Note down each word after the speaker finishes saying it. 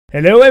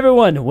Hello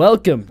everyone,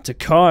 welcome to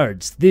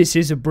Cards. This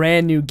is a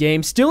brand new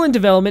game, still in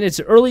development. It's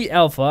early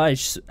alpha,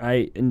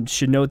 I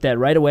should note that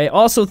right away.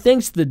 Also,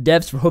 thanks to the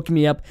devs for hooking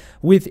me up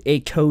with a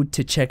code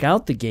to check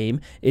out the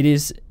game. It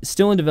is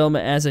still in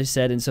development, as I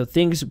said, and so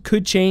things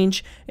could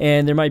change,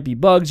 and there might be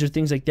bugs or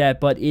things like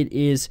that, but it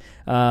is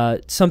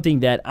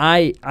something that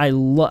I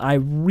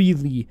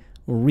really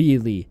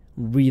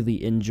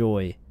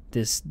enjoy.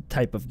 This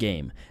type of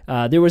game.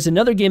 There was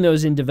another game that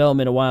was in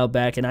development a while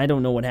back, and I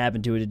don't know what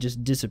happened to it. It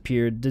just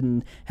disappeared.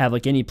 Didn't have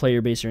like any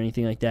player base or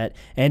anything like that.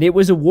 And it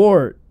was a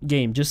war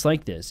game, just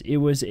like this. It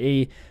was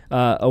a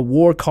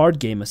war card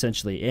game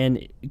essentially.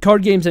 And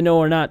card games I know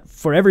are not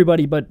for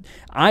everybody, but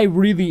I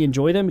really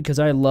enjoy them because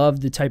I love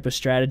the type of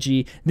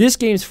strategy. This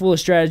game's full of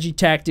strategy,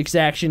 tactics,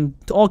 action,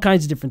 all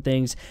kinds of different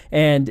things,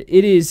 and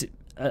it is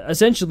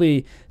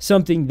essentially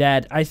something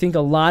that I think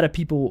a lot of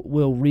people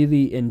will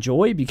really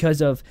enjoy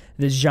because of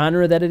the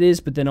genre that it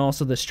is, but then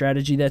also the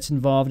strategy that's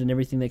involved and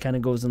everything that kind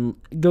of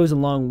goes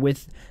along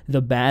with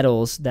the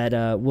battles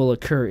that will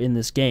occur in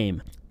this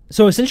game.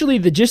 So essentially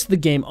the gist of the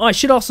game, I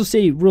should also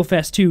say real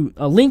fast too,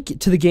 a link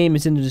to the game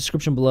is in the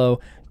description below.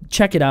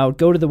 Check it out,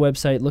 go to the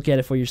website, look at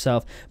it for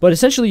yourself. But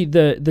essentially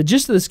the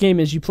gist of this game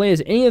is you play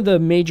as any of the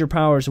major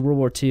powers of World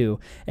War II,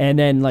 and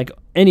then like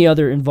any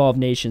other involved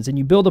nations, and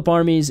you build up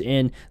armies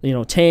and, you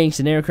know, tanks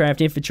and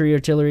aircraft, infantry,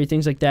 artillery,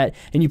 things like that,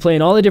 and you play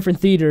in all the different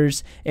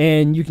theaters,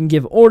 and you can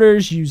give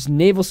orders, use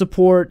naval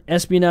support,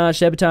 espionage,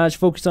 sabotage,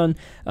 focus on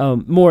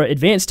more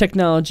advanced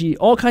technology,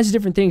 all kinds of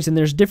different things. And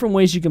there's different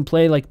ways you can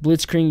play, like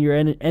blitzkrieg your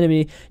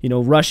enemy, you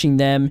know, rushing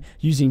them,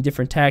 using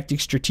different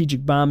tactics,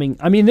 strategic bombing.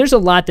 I mean, there's a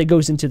lot that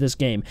goes into this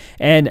game.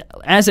 And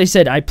as I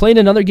said, I played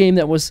another game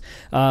that was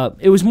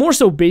it was more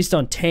so based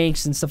on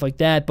tanks and stuff like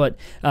that, but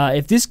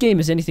if this game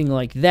is anything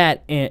like that,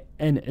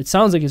 and it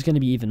sounds like it's going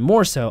to be even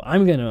more so,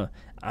 I'm gonna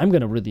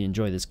really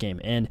enjoy this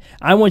game. And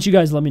I want you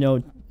guys to let me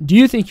know, do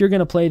you think you're going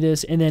to play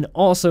this? And then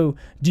also,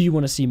 do you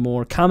want to see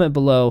more? Comment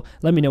below,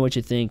 let me know what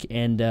you think,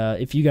 and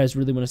if you guys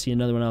really want to see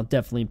another one, I'll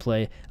definitely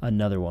play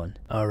another one.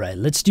 Alright,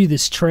 let's do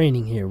this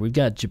training here. We've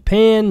got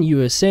Japan,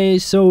 USA,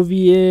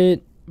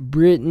 Soviet,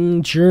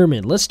 Britain,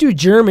 German. Let's do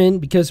German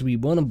because we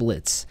want to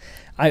blitz.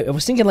 I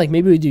was thinking like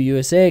maybe we do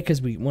USA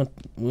because we want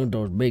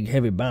those big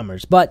heavy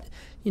bombers, but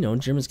you know,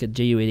 Germans got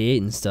Ju-88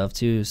 and stuff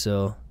too,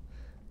 so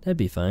that'd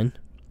be fine.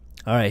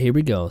 Alright, here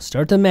we go.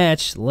 Start the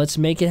match. Let's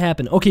make it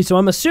happen. Okay, so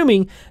I'm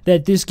assuming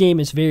that this game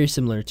is very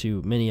similar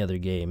to many other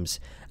games.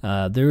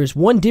 There is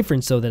one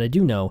difference, though, that I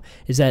do know,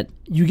 is that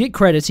you get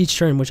credits each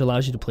turn, which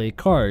allows you to play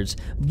cards,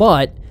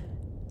 but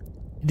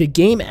the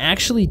game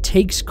actually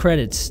takes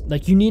credits.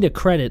 Like, you need a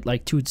credit,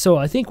 like, to... So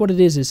I think what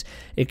it is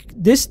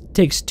this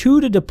takes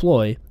 2 to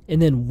deploy,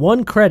 and then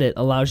 1 credit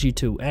allows you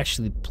to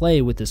actually play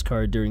with this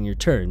card during your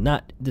turn.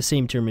 Not the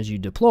same term as you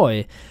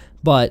deploy,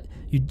 but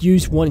you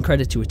use 1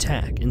 credit to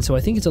attack. And so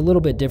I think it's a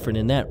little bit different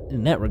in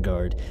that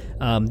regard.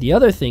 The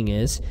other thing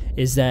is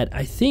that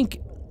I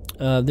think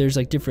there's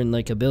like different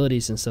like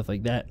abilities and stuff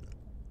like that.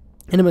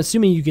 And I'm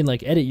assuming you can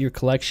like edit your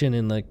collection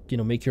and like, you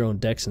know, make your own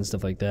decks and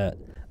stuff like that.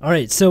 All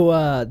right,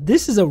 so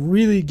this is a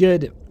really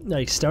good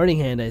like starting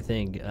hand, I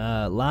think.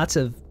 Lots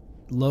of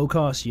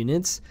low-cost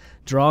units.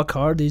 Draw a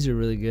card. These are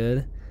really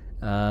good.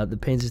 The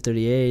Panzer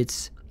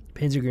 38s.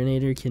 Panzer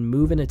Grenadier can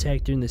move and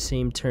attack during the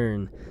same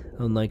turn,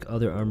 unlike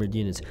other armored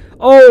units.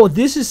 Oh,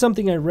 this is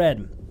something I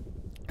read.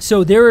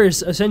 So there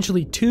is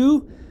essentially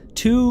two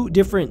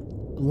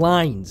different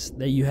lines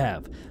that you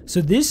have.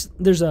 So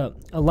there's a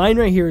line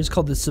right here is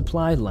called the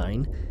supply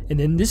line, and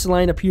then this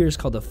line up here is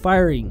called the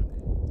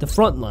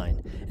front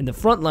line. And the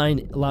front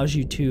line allows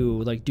you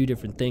to like do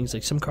different things.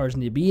 Like some cards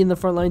need to be in the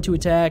front line to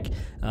attack.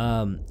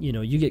 You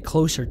know, you get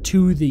closer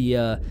to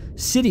the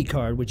city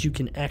card, which you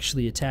can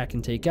actually attack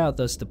and take out.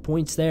 Thus the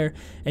points there.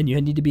 And you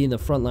need to be in the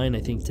front line,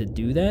 I think, to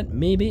do that.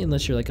 Maybe,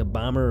 unless you're like a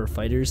bomber or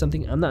fighter or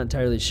something. I'm not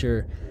entirely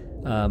sure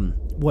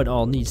what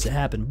all needs to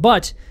happen.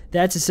 But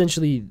that's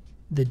essentially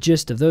the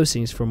gist of those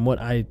things from what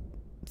I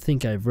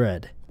think I've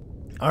read.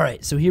 All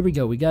right, so here we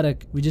go. We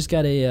just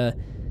got a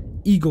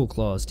Eagle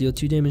Claws. Deal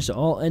 2 damage to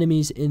all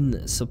enemies in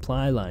the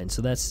supply line.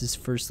 So that's this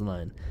first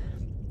line.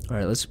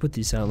 Alright, let's put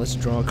these out. Let's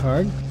draw a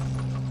card.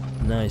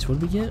 Nice. What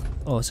did we get?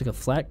 Oh, it's like a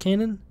flat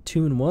cannon.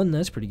 2 and 1.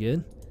 That's pretty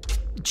good.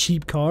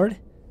 Cheap card.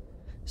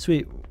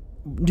 Sweet.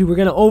 Dude, we're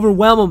going to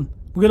overwhelm them.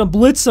 We're going to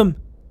blitz them.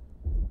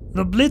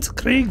 The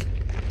Blitzkrieg.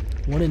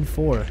 1 and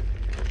 4.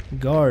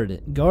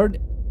 Guard.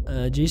 Guard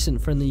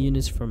adjacent friendly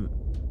units from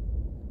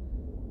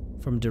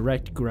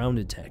direct ground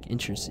attack.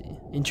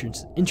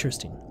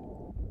 Interesting.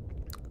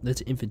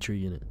 That's infantry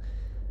unit.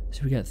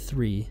 So we got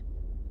 3.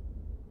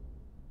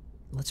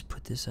 Let's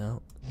put this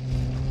out.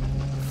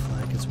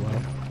 Flag as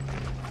well.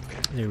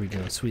 There we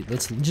go. Sweet.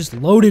 Let's just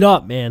load it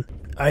up, man.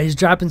 Alright, he's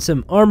dropping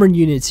some armored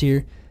units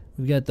here.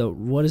 We've got the,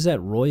 what is that?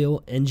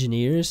 Royal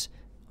Engineers.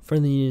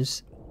 Friendly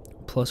units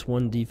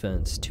 +1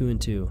 defense. 2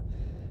 and 2.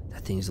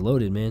 That thing's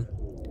loaded, man.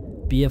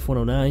 BF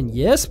 109.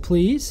 Yes,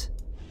 please.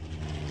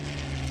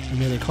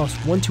 And then it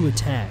costs 1 to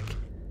attack.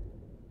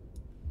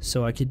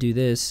 So I could do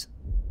this.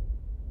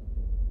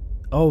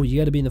 Oh, you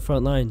got to be in the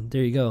front line.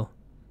 There you go.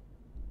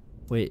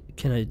 Wait,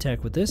 can I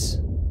attack with this?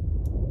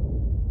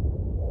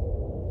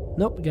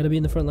 Nope, gotta be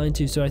in the front line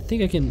too. So I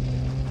think I can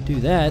do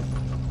that.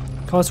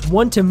 Costs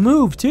 1 to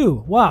move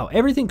too. Wow,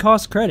 everything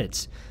costs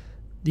credits.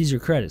 These are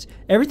credits.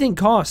 Everything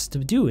costs to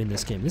do in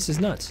this game. This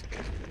is nuts.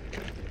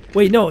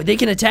 Wait, no, they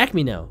can attack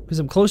me now because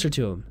I'm closer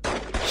to them.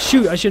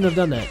 Shoot, I shouldn't have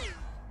done that.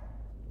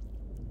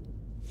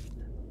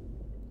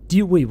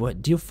 Wait,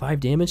 what? Deal 5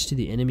 damage to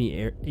the enemy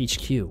air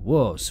HQ.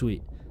 Whoa,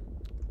 sweet.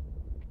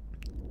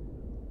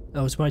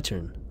 Oh, it's my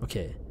turn.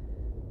 Okay.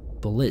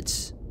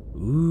 Blitz.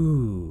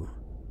 Ooh.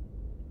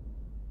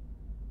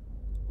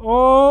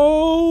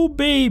 Oh,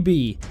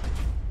 baby.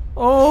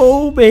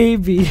 Oh,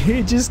 baby.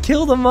 Just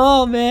kill them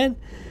all, man.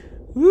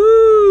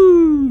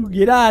 Woo!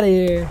 Get out of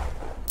here.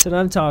 That's what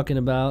I'm talking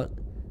about.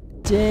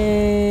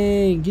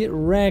 Dang. Get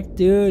wrecked,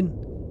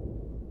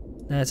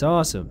 dude. That's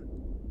awesome.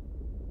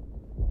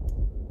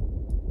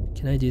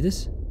 Can I do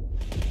this?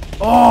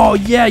 Oh,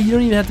 yeah. You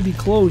don't even have to be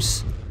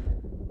close.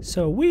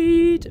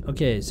 Sweet.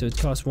 Okay, so it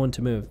costs 1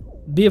 to move.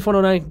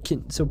 BF-109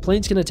 can, so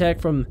planes can attack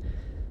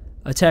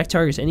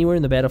targets anywhere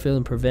in the battlefield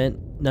and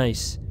prevent,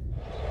 nice.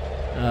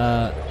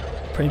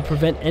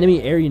 Prevent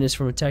enemy air units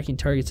from attacking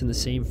targets in the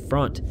same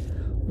front.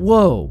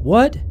 Whoa,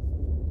 what?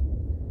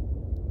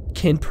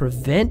 Can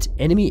prevent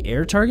enemy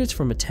air targets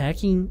from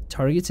attacking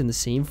targets in the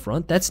same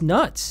front? That's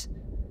nuts.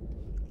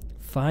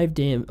 5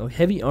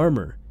 heavy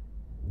armor.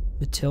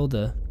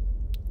 Matilda.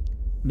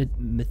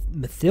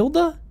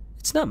 Mathilda?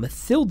 It's not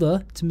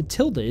Mathilda, it's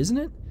Matilda, isn't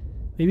it?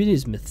 Maybe it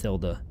is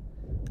Mathilda.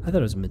 I thought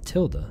it was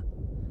Matilda.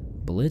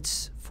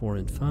 Blitz, 4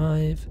 and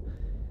 5.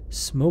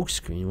 Smoke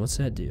screen, what's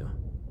that do?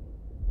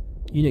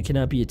 Unit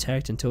cannot be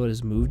attacked until it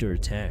is moved or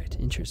attacked.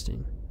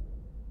 Interesting.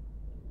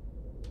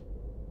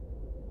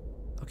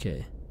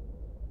 Okay.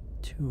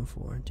 2 and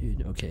 4,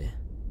 dude, okay.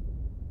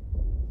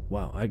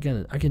 Wow, I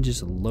can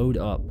just load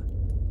up.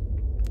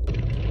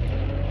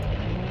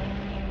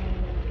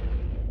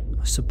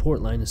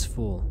 Support line is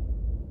full.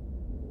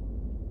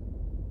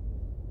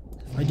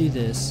 If I do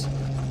this,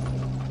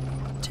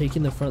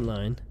 taking the front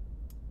line.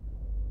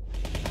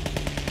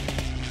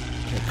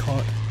 Get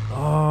caught.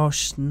 Oh,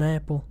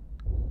 Snapple.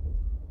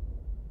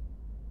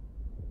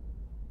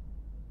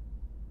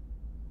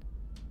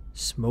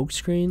 Smoke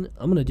screen?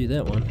 I'm gonna do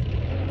that one.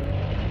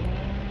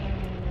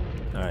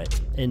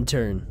 Alright, end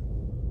turn.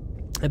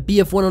 A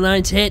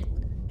BF-109's hit.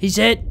 He's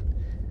hit.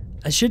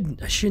 I should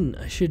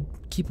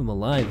keep him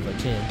alive if I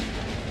can.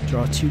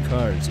 Draw 2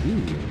 cards.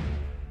 Ooh.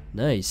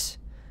 Nice.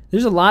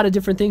 There's a lot of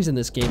different things in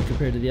this game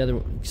compared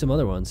to some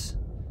other ones.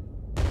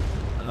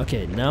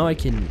 Okay, now I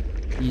can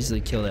easily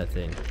kill that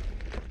thing.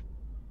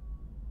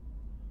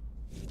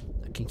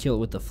 I can kill it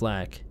with the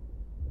flak.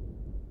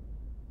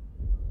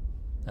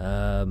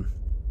 Can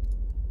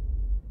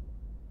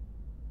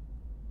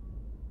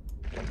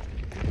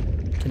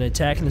I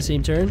attack in the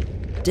same turn?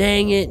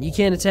 Dang it, you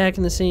can't attack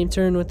in the same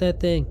turn with that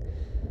thing.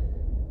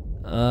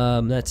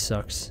 That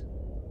sucks.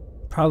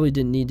 Probably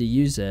didn't need to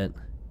use that.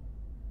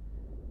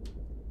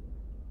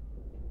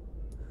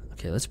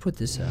 Okay, let's put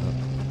this out.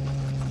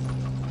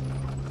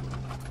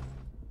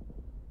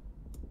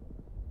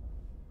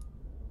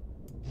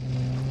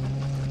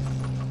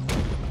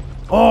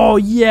 Oh,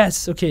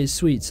 yes! Okay,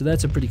 sweet. So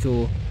that's a pretty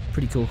cool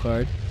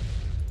card.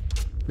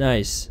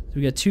 Nice. So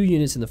we got 2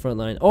 units in the front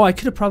line. Oh, I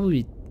could have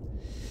probably...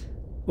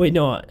 Wait,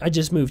 no, I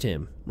just moved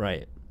him.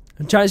 Right.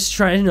 I'm just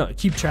trying to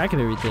keep track of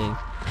everything.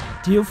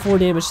 Deal 4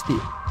 damage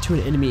to an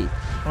enemy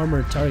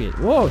armored target.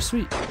 Whoa,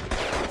 sweet.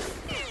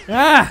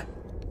 Ah!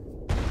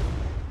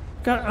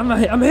 God,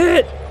 I'm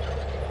hit!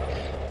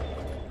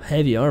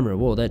 Heavy armor.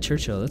 Whoa, that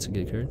Churchill, that's a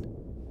good card.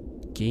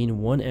 Gain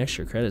 1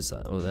 extra credit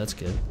slot. Oh, that's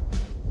good.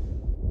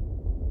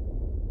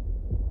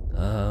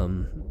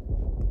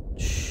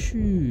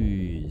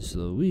 Jeez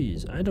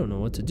Louise. I don't know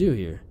what to do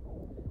here.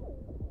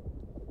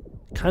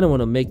 Kind of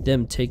want to make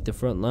them take the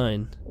front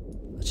line.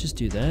 Let's just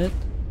do that.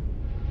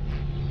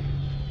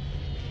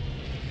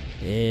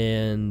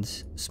 And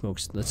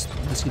smokes. Let's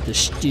get the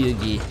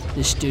Stuggy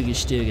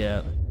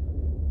out.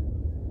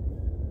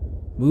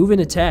 Move and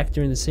attack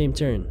during the same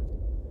turn.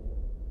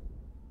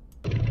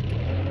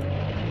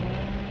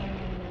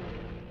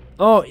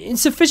 Oh,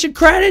 insufficient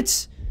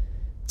credits!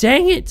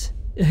 Dang it!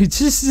 It's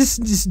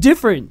just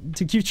different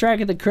to keep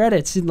track of the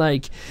credits and,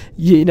 like,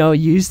 you know,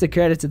 use the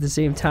credits at the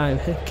same time.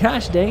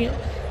 Gosh dang it.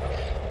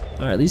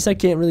 Alright, at least I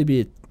can't really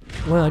be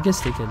well, I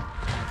guess they can.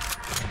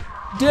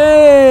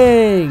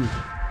 Dang!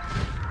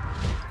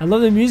 I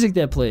love the music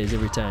that plays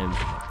every time.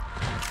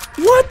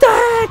 What the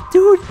heck,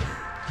 dude?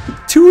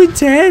 2 and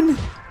 10?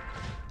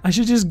 I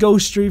should just go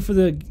straight for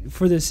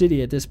the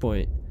city at this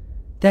point.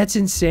 That's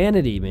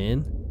insanity,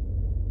 man.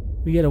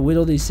 We gotta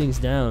whittle these things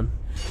down.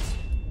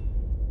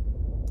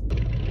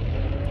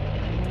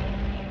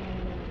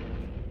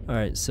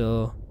 Alright,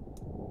 so...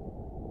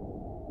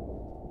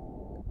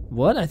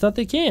 What? I thought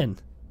they can.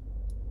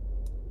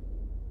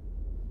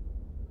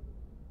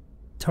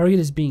 Target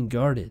is being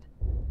guarded.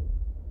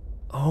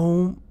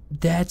 Oh,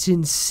 that's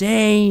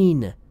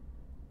insane.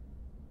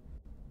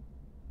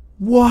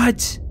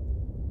 What?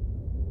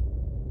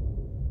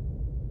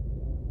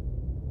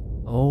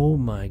 Oh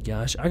my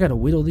gosh. I gotta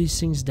whittle these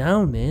things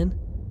down, man.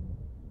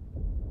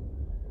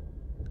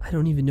 I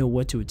don't even know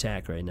what to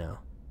attack right now.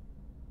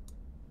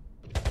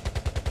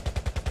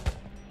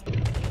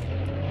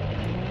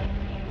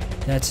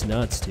 That's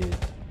nuts, dude.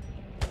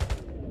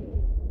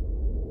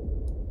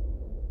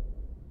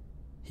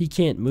 He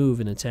can't move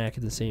and attack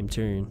at the same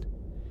turn.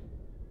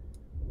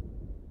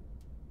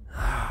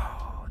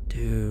 Oh,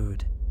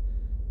 dude.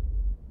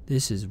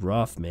 This is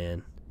rough,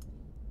 man.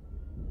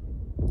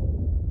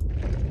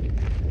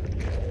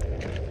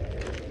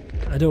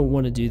 I don't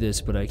want to do this,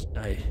 but I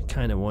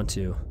kind of want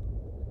to.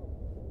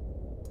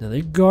 Now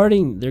they're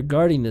guarding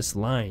this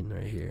line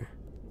right here.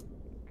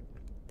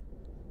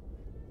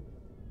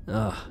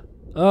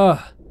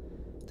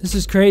 This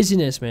is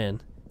craziness,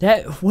 man.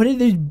 What did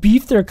they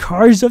beef their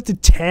cars up to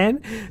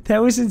 10?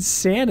 That was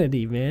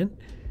insanity, man.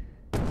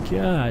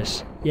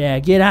 Gosh. Yeah,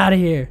 get out of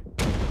here.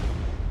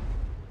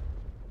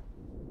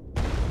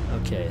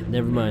 Okay,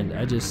 never mind.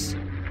 I just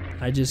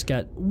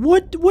got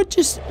what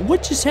just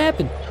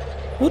happened?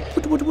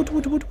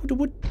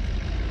 What?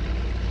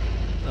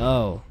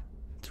 Oh.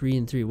 3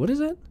 and 3. What is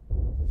that?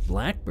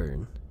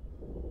 Blackburn.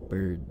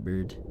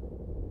 Bird.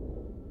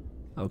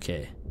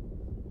 Okay.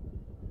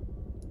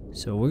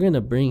 So we're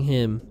gonna bring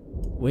him.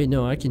 Wait,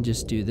 no, I can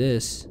just do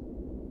this.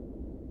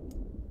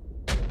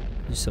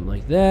 Do something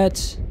like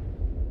that.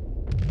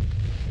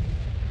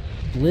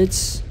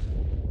 Blitz.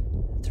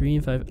 3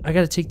 and 5. I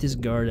gotta take this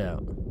guard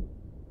out.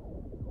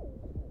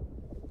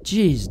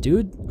 Jeez,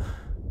 dude.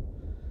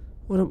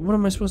 What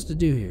am I supposed to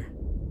do here?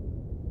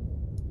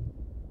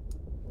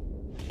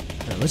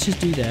 Alright, let's just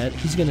do that.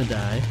 He's gonna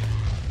die.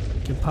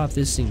 Can pop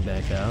this thing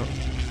back out.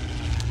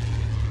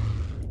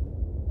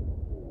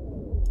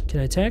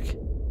 Can I attack?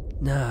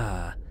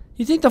 Nah.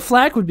 You think the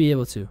flak would be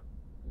able to?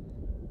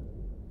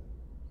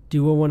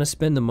 Do I want to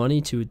spend the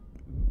money to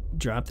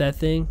drop that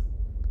thing?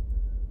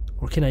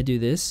 Or can I do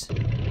this?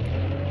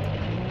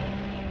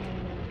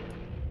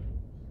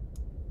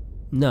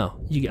 No.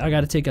 I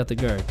gotta take out the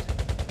guard.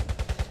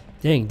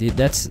 Dang, dude,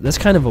 that's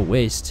kind of a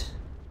waste.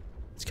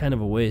 It's kind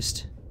of a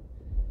waste.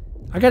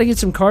 I gotta get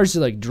some cards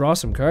to like draw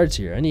some cards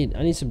here. I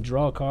need some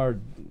draw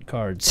cards.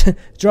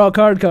 Draw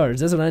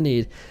cards. That's what I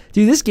need.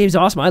 Dude, this game's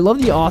awesome. I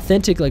love the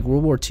authentic like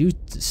World War II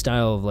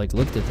style of like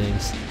look at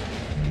things.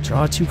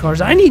 Draw 2 cards.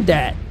 I need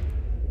that.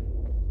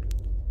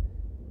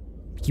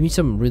 Give me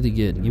something really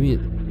good. Give me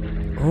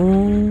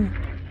oh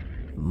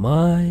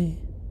my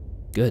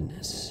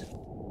goodness.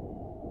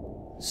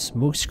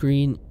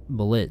 Smokescreen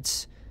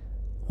blitz.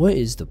 What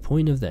is the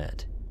point of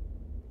that?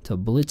 To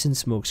blitz and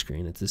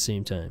smokescreen at the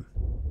same time.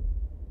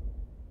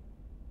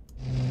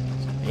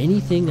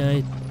 Anything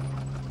I...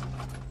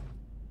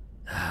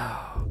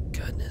 Oh,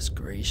 goodness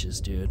gracious,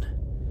 dude.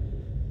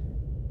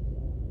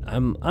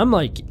 I'm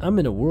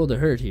in a world of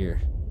hurt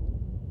here.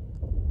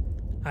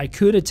 I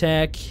could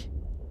attack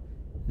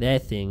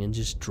that thing and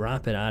just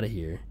drop it out of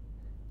here.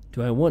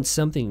 Do I want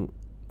something...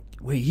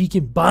 Wait, he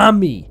can bomb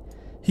me.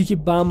 He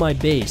can bomb my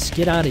base.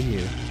 Get out of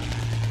here.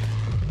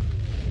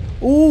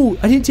 Oh,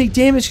 I didn't take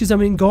damage because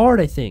I'm in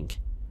guard, I think.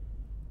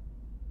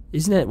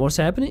 Isn't that what's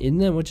happening? Isn't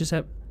that what just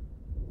happened?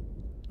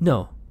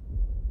 No.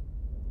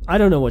 I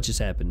don't know what just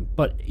happened,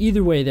 but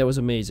either way, that was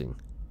amazing.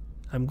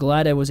 I'm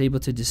glad I was able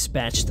to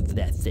dispatch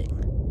that thing.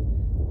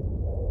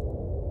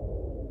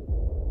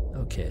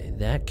 Okay,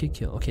 that could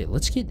kill. Okay,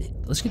 let's get the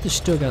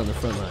Stug out in the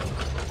front line,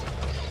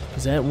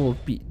 because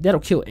that'll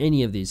kill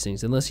any of these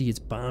things unless he gets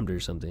bombed or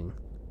something.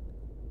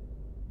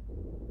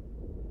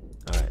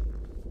 All right,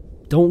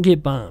 don't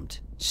get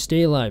bombed.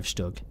 Stay alive,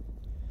 Stug.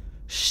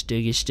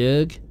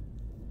 Stug.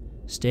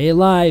 Stay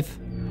alive.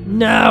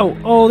 No!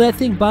 Oh, that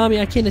thing bombed me.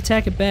 I can't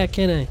attack it back,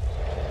 can I?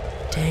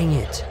 Dang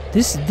it.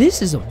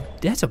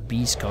 That's a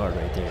beast card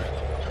right there.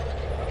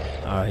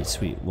 Alright,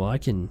 sweet. Well,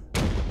 I'm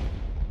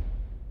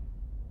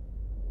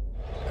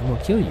gonna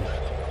kill you.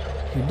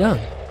 You're done.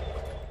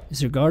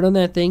 Is there guard on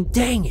that thing?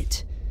 Dang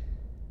it!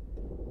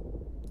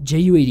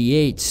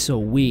 Ju-88,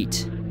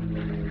 sweet.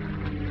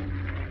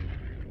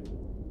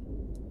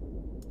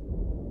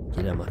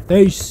 Get out of my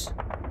face.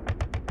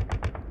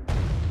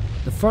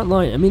 The front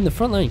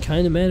line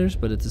kind of matters,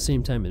 but at the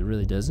same time it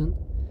really doesn't.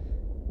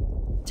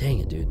 Dang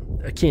it, dude.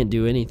 I can't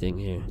do anything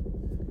here.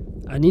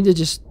 I need to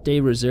just stay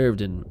reserved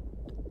and...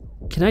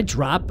 Can I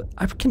drop?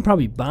 I can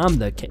probably bomb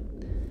the...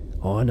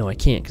 Oh, no, I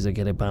can't because I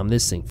gotta bomb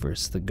this thing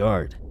first, the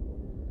guard.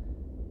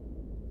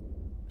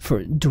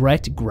 For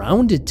direct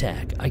ground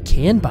attack, I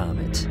can bomb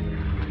it.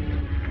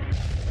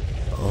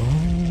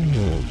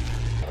 Oh.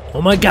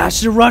 Oh my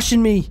gosh, they're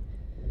rushing me!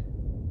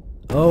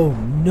 Oh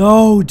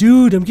no,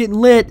 dude, I'm getting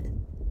lit!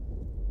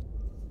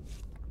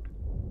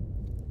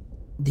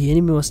 The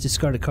enemy must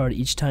discard a card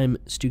each time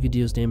Stuka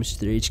deals damage to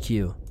their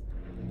HQ.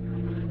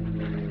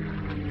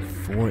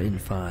 4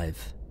 and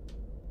 5.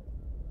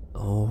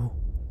 Oh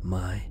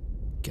my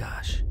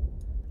gosh.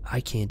 I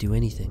can't do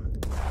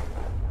anything.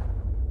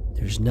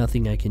 There's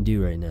nothing I can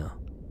do right now.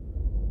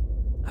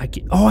 I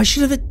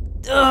should have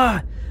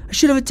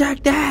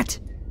attacked that!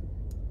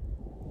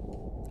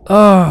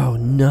 Oh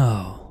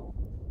no.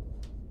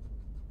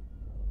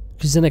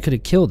 Because then I could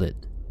have killed it.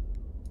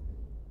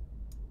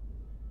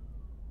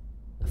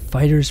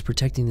 Fighters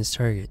protecting this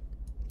target.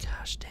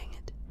 Gosh dang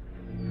it.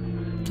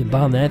 Can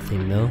bomb that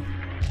thing though.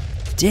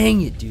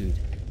 Dang it, dude.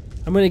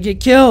 I'm gonna get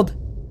killed.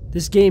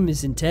 This game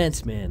is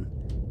intense, man.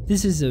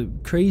 This is a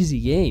crazy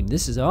game.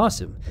 This is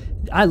awesome.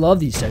 I love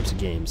these types of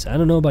games. I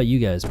don't know about you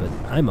guys, but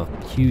I'm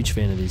a huge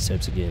fan of these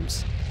types of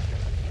games.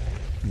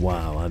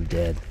 Wow, I'm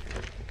dead.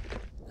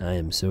 I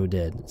am so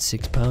dead.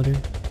 6-pounder?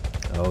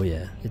 Oh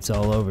yeah, it's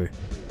all over.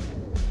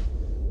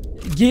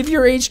 Give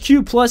your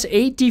HQ plus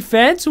 8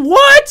 defense?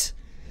 What?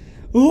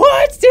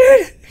 What,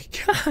 dude?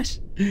 Gosh.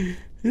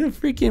 The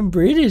freaking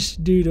British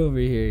dude over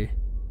here.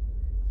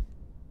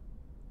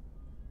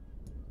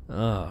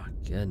 Oh,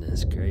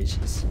 goodness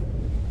gracious.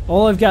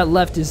 All I've got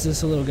left is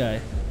this little guy.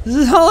 This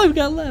is all I've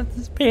got left.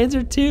 This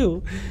Panzer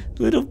II.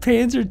 Little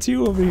Panzer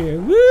II over here.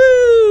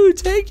 Woo!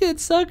 Take it,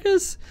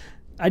 suckers.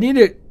 I need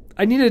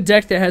a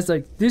deck that has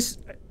like this.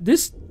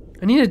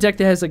 I need a deck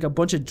that has like a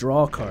bunch of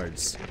draw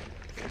cards.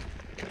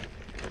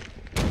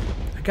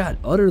 I got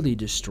utterly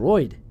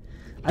destroyed.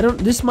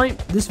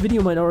 This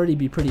video might already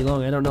be pretty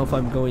long. I don't know if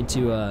I'm going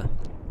to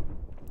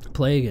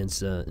play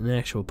against an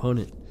actual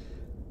opponent.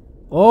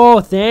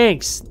 Oh,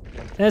 thanks.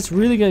 That's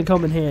really gonna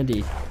come in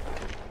handy.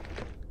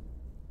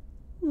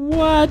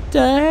 What the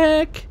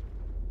heck?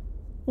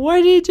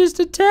 Why did he just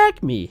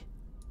attack me?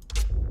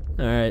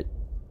 Alright.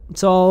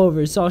 It's all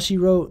over. It's all she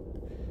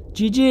wrote.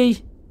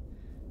 GG.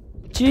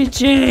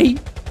 GG.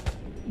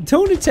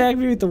 Don't attack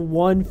me with the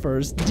 1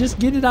 first. Just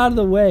get it out of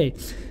the way.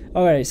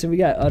 Alright, so we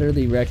got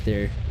utterly wrecked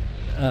there.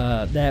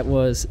 That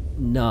was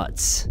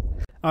nuts.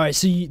 Alright,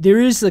 so there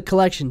is the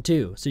collection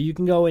too. So you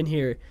can go in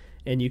here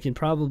and you can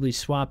probably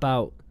swap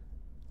out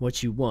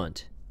what you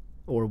want.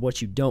 Or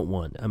what you don't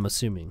want, I'm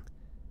assuming.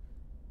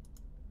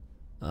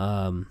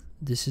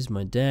 This is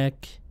my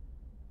deck.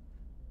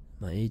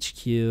 My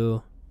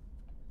HQ.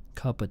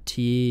 Cup of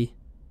tea.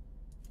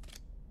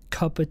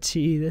 Cup of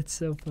tea, that's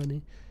so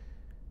funny.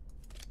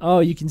 Oh,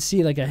 you can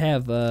see like I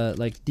have,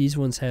 like these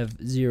ones have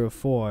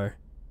 0-4.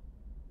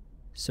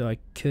 So I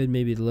could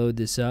maybe load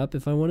this up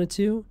if I wanted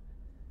to.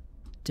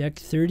 Deck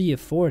 30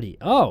 of 40.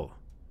 Oh!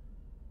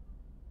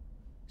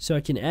 So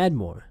I can add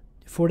more.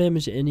 4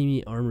 damage to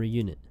enemy armor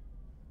unit.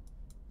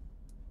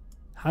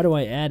 How do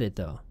I add it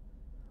though?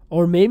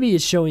 Or maybe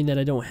it's showing that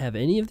I don't have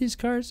any of these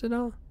cards at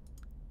all?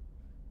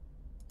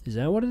 Is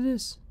that what it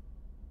is?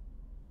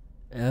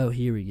 Oh,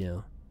 here we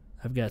go.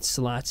 I've got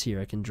slots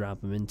here I can drop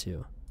them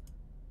into.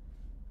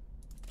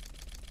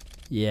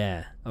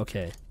 Yeah,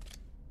 okay.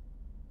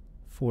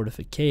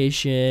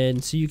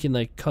 Fortification. So you can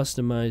like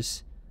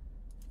customize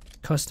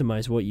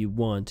what you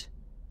want.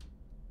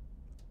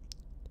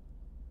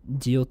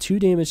 Deal 2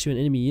 damage to an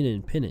enemy unit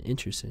and pin it.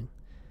 Interesting.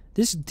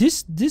 This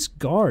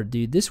guard,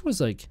 dude, this was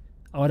like...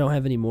 Oh, I don't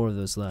have any more of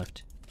those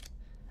left.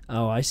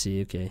 Oh, I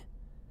see, okay.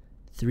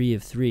 3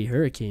 of 3.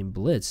 Hurricane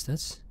Blitz,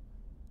 that's...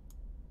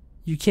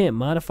 You can't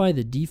modify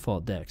the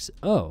default decks.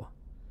 Oh.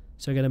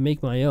 So I gotta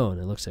make my own,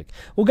 it looks like.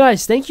 Well,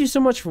 guys, thank you so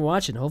much for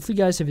watching. Hopefully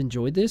you guys have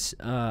enjoyed this.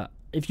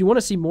 If you want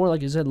to see more,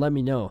 like I said, let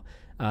me know.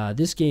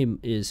 This game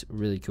is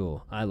really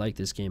cool. I like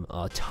this game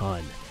a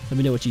ton. Let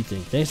me know what you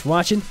think. Thanks for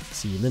watching.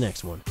 See you in the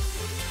next one.